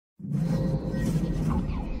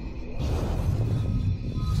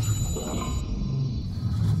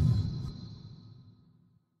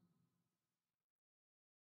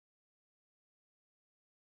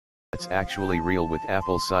that's actually real with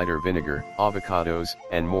apple cider vinegar, avocados,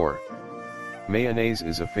 and more. Mayonnaise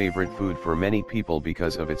is a favorite food for many people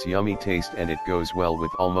because of its yummy taste, and it goes well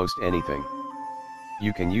with almost anything.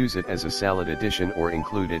 You can use it as a salad addition or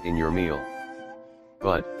include it in your meal.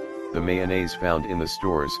 But, the mayonnaise found in the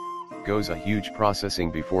stores, goes a huge processing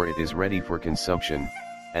before it is ready for consumption,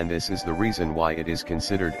 and this is the reason why it is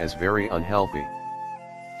considered as very unhealthy.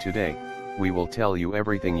 Today, we will tell you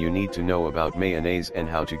everything you need to know about mayonnaise and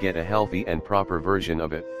how to get a healthy and proper version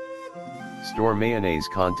of it. Store mayonnaise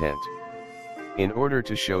content. In order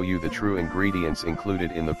to show you the true ingredients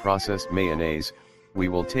included in the processed mayonnaise, we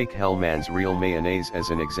will take Hellmann's real mayonnaise as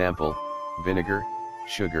an example: vinegar,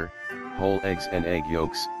 sugar, whole eggs and egg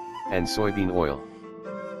yolks, and soybean oil.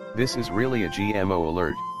 This is really a GMO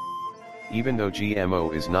alert. Even though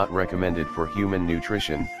GMO is not recommended for human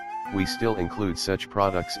nutrition, we still include such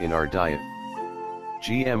products in our diet.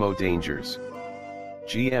 GMO dangers.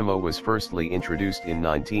 GMO was firstly introduced in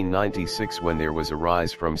 1996 when there was a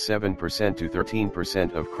rise from 7% to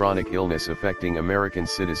 13% of chronic illness affecting American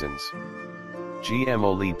citizens.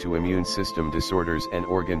 GMO lead to immune system disorders and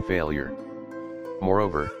organ failure.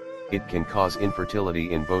 Moreover, it can cause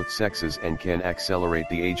infertility in both sexes and can accelerate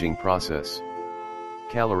the aging process.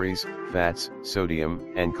 Calories, fats,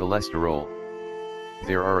 sodium, and cholesterol.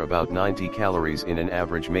 There are about 90 calories in an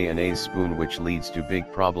average mayonnaise spoon, which leads to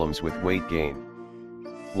big problems with weight gain.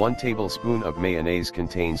 1 tablespoon of mayonnaise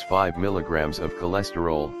contains 5 milligrams of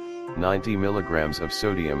cholesterol, 90 milligrams of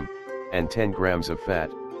sodium, and 10 grams of fat.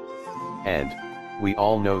 And, we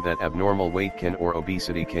all know that abnormal weight or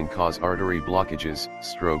obesity can cause artery blockages,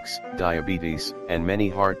 strokes, diabetes, and many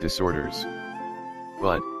heart disorders.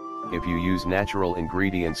 But, if you use natural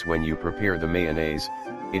ingredients when you prepare the mayonnaise,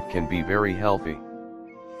 it can be very healthy.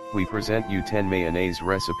 We present you 10 mayonnaise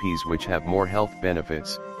recipes which have more health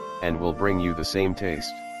benefits, and will bring you the same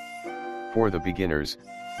taste. For the beginners,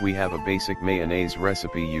 we have a basic mayonnaise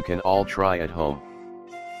recipe you can all try at home.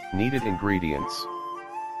 Needed ingredients: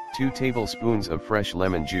 2 tablespoons of fresh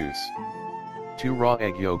lemon juice, 2 raw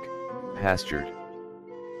egg yolk, pastured,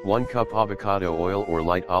 1 cup avocado oil or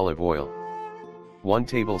light olive oil, 1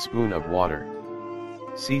 tablespoon of water,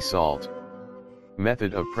 sea salt.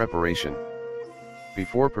 Method of preparation.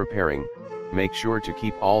 Before preparing, make sure to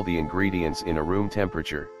keep all the ingredients in a room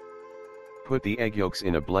temperature. Put the egg yolks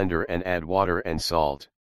in a blender and add water and salt.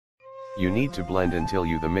 You need to blend until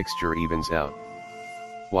the mixture evens out.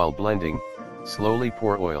 While blending, slowly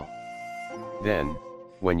pour oil. Then,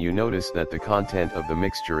 when you notice that the content of the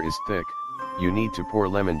mixture is thick, you need to pour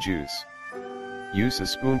lemon juice. Use a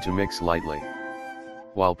spoon to mix lightly.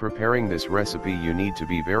 While preparing this recipe, you need to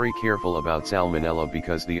be very careful about salmonella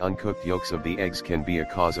because the uncooked yolks of the eggs can be a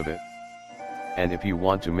cause of it. And if you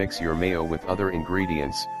want to mix your mayo with other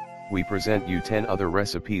ingredients, we present you 10 other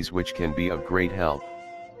recipes which can be of great help.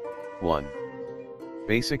 1.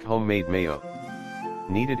 Basic homemade mayo.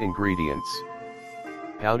 Needed ingredients: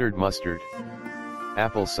 powdered mustard,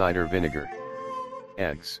 apple cider vinegar,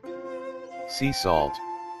 eggs, sea salt,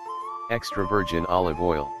 extra virgin olive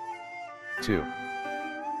oil. 2.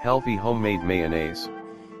 Healthy homemade mayonnaise.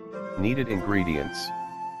 Needed ingredients: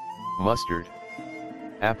 mustard,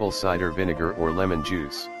 apple cider vinegar or lemon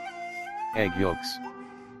juice, egg yolks,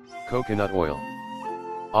 coconut oil,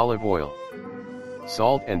 olive oil,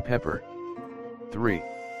 salt and pepper. 3.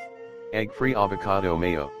 Egg-free avocado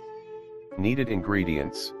mayo. Needed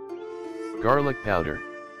ingredients: garlic powder,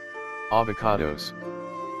 avocados,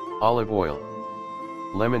 olive oil,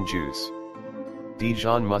 lemon juice,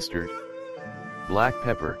 Dijon mustard, black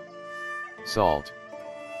pepper, salt.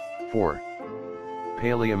 4.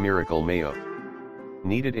 Paleo Miracle mayo.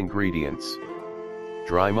 Needed ingredients: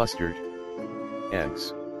 dry mustard,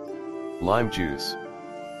 eggs, lime juice,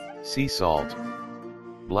 sea salt,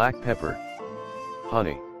 black pepper,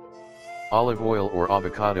 honey, olive oil or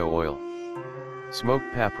avocado oil, smoked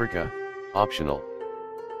paprika, optional.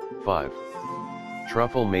 5.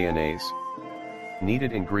 Truffle mayonnaise.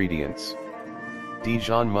 Needed ingredients: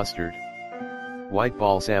 Dijon mustard, white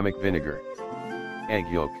balsamic vinegar, egg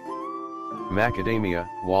yolk, macadamia,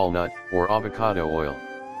 walnut, or avocado oil,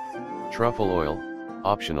 truffle oil,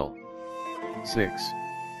 optional. 6.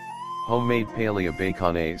 Homemade paleo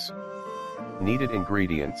baconaise. Needed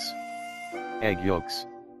ingredients: egg yolks,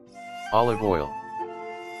 olive oil,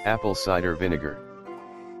 apple cider vinegar,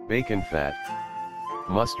 bacon fat,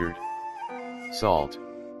 mustard, salt,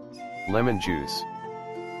 lemon juice.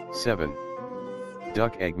 7.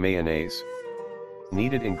 Duck egg mayonnaise.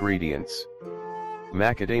 Needed ingredients: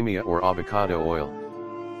 macadamia or avocado oil,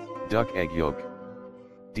 duck egg yolk,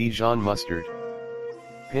 Dijon mustard,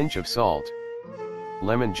 pinch of salt,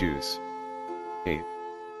 lemon juice. 8.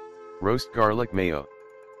 Roast garlic mayo.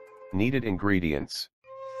 Needed ingredients: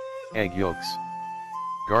 egg yolks,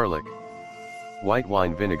 garlic, white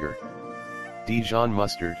wine vinegar, Dijon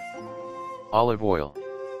mustard, olive oil,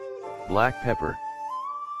 black pepper,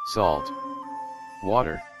 salt,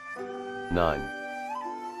 water. 9.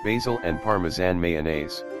 Basil and Parmesan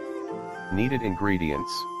mayonnaise. Needed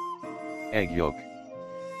ingredients: egg yolk,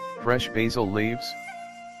 fresh basil leaves,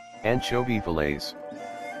 anchovy fillets,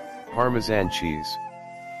 Parmesan cheese,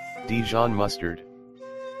 Dijon mustard,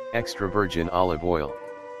 extra virgin olive oil,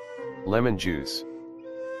 lemon juice,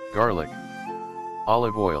 garlic,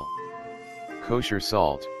 olive oil, kosher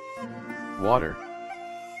salt, water.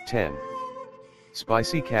 10.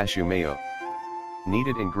 Spicy cashew mayo.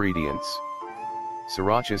 Needed ingredients: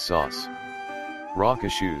 sriracha sauce, raw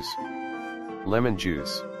cashews, lemon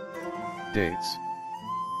juice, dates,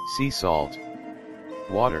 sea salt,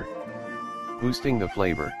 water. Boosting the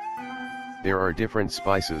flavor. There are different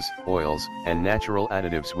spices, oils, and natural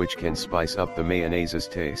additives which can spice up the mayonnaise's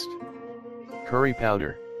taste. Curry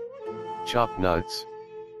powder, chopped nuts,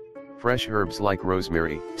 fresh herbs like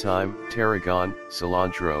rosemary, thyme, tarragon,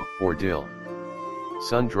 cilantro, or dill,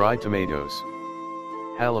 sun-dried tomatoes,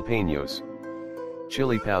 jalapenos,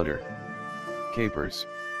 chili powder, capers,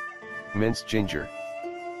 minced ginger,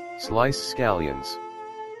 sliced scallions,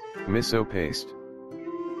 miso paste,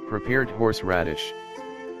 prepared horseradish.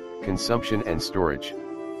 Consumption and storage.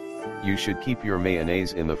 You should keep your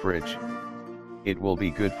mayonnaise in the fridge. It will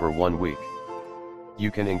be good for 1 week.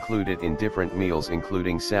 You can include it in different meals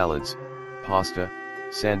including salads, pasta,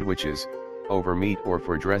 sandwiches, over meat or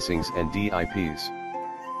for dressings and dips.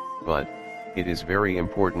 But, it is very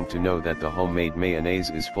important to know that the homemade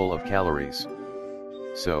mayonnaise is full of calories.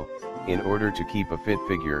 So, in order to keep a fit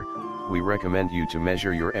figure, we recommend you to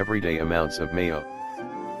measure your everyday amounts of mayo.